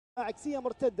عكسية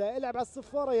مرتدة، العب على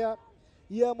الصفارة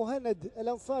يا مهند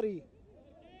الأنصاري.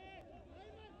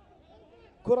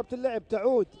 كرة اللعب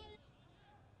تعود.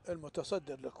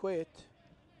 المتصدر الكويت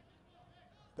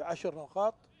ب10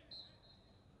 نقاط.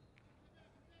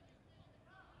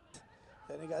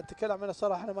 يعني قاعد نتكلم عنه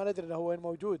صراحة احنا ما ندري انه هو وين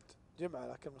موجود جمعة،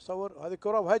 لكن مصور وهذه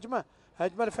كرة وهجمة،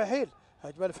 هجمة الفحيل،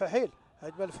 هجمة الفحيل،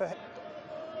 هجمة الفحيل.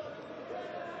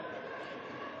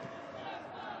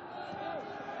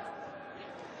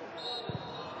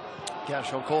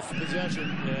 Gershon call for possession.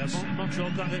 Yeah,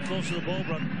 Montreal can't get close to the ball,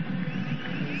 Brad.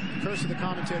 Curse of the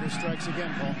commentator strikes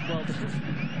again, Paul. Well,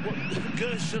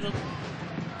 Gershon.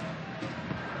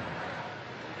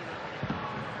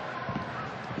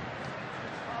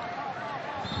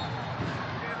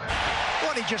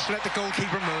 Well, he just let the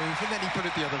goalkeeper move and then he put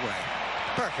it the other way.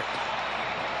 Perfect.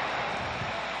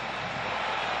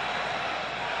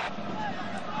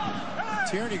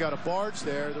 Tierney got a barge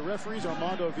there. The referee's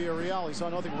Armando Villarreal. He saw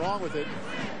nothing wrong with it.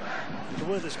 The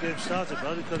way this game started,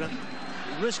 Brad, it could have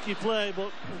risky play,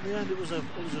 but in the end it was a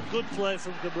good play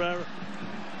from Cabrera.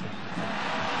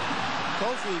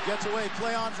 Kofi gets away,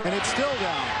 play on from, and it's still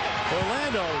down.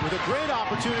 Orlando with a great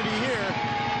opportunity here,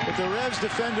 but the Revs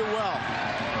defend it well.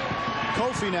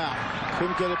 Kofi now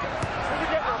couldn't get it.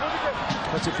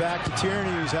 Puts it back to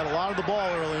Tierney, who's had a lot of the ball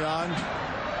early on.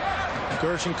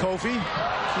 Gershon Kofi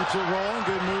keeps it rolling.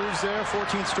 Good moves there.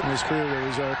 14th straight in his career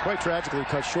was quite tragically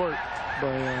cut short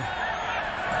by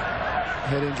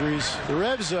head injuries. The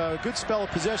Revs, good spell of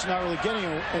possession, not really getting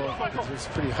it. It's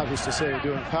pretty obvious to say they're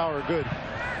doing power good.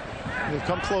 They've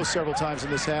come close several times in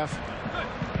this half.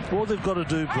 What they've got to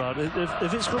do, Brad,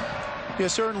 if it's good. Yeah,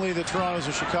 certainly the Torontos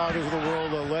and Chicagos of the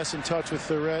world are less in touch with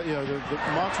the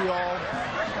Montreal,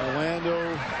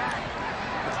 Orlando.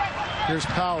 Here's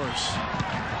Powers.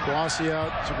 Bossy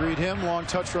out to greet him. Long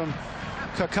touch from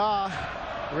Kaká.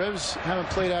 Revs haven't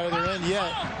played out of their end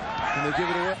yet, and they give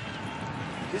it away.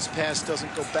 His pass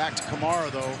doesn't go back to Kamara,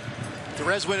 though. The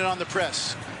Revs win it on the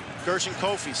press. Gershon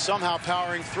Kofi somehow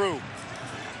powering through.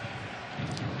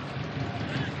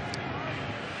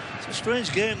 It's a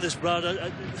strange game, this, Brad.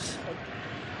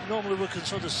 Normally we can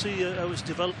sort of see how it's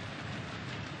developed.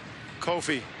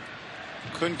 Kofi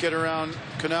couldn't get around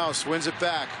Knaus, wins it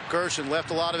back. Gershon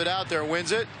left a lot of it out there,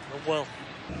 wins it. Well.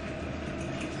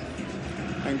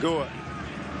 Angua.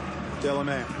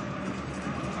 Delamere.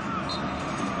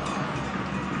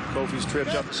 Kofi's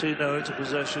tripped up. See now into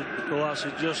possession.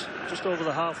 Boassi just over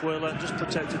the halfway line, just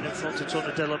protecting in front of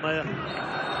Tony Delamere.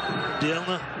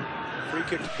 Dielna. Free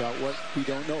kick about what we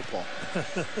don't know, Paul.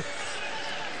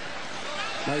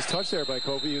 Nice touch there by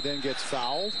Kofi, who then gets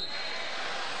fouled.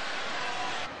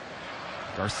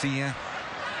 Garcia.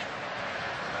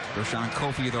 Gershon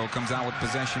Kofi, though, comes out with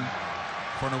possession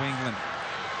for New England.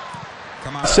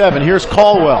 Come on. 7. Here's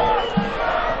Caldwell.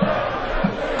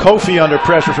 Kofi under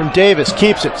pressure from Davis.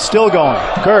 Keeps it. Still going.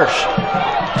 Gersh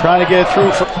trying to get it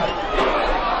through.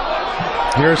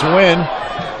 Here's Wynn.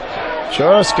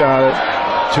 Just got it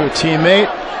to a teammate.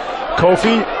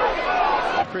 Kofi.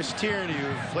 Chris Tierney,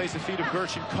 who plays the feet of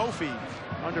Gershon Kofi.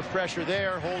 Under pressure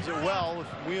there. Holds it well. With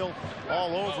Wheel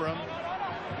all over him.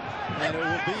 And it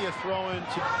will be a throw-in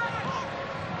to...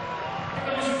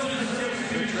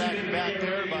 Good tracking back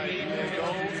there by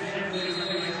Diego.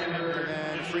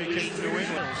 And free kick to New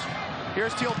England.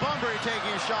 Here's Teal Bunbury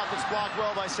taking a shot that's blocked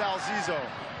well by Sal Zizzo.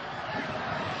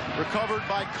 Recovered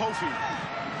by Kofi.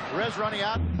 Rez running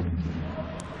out.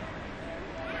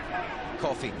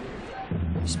 Kofi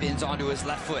spins onto his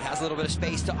left foot, has a little bit of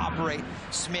space to operate.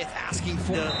 Smith asking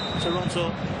for...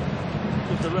 Toronto,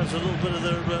 with the Revs, a little bit of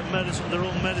their medicine, their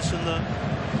own medicine there.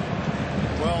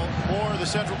 Well, Moore, the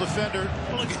central defender.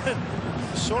 Well, again.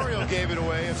 Sorio gave it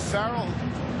away. If Farrell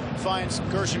finds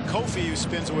Gershon Kofi, who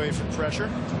spins away from pressure.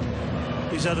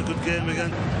 He's had a good game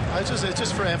again. It's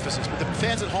just for emphasis, but the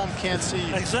fans at home can't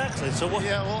see. Exactly. So what?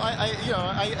 Yeah. Well,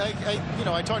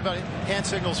 I talked about hand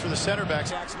signals for the center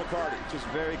backs. Max McCarty, just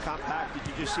very compact. You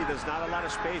can just see there's not a lot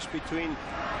of space between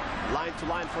line to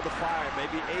line for the Fire.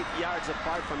 Maybe 8 yards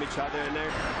apart from each other, and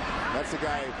there. That's the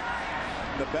guy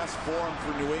in the best form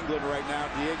for New England right now,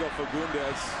 Diego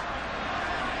Fagundes.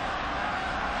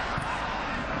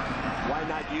 Why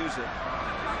not use it?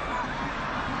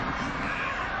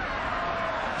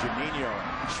 Juninho,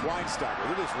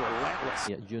 Schweinsteiger, it is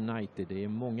relentless. United, det är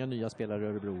många nya spelare i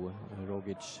Örebro.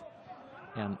 Rogic,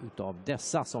 en utav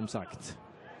dessa som sagt.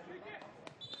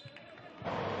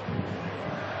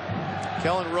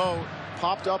 Kellen Rowe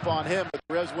popped up on him, but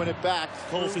the Revs win it back.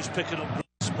 Kofi's picking up good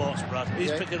spots, Brad.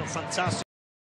 He's picking up fantastic.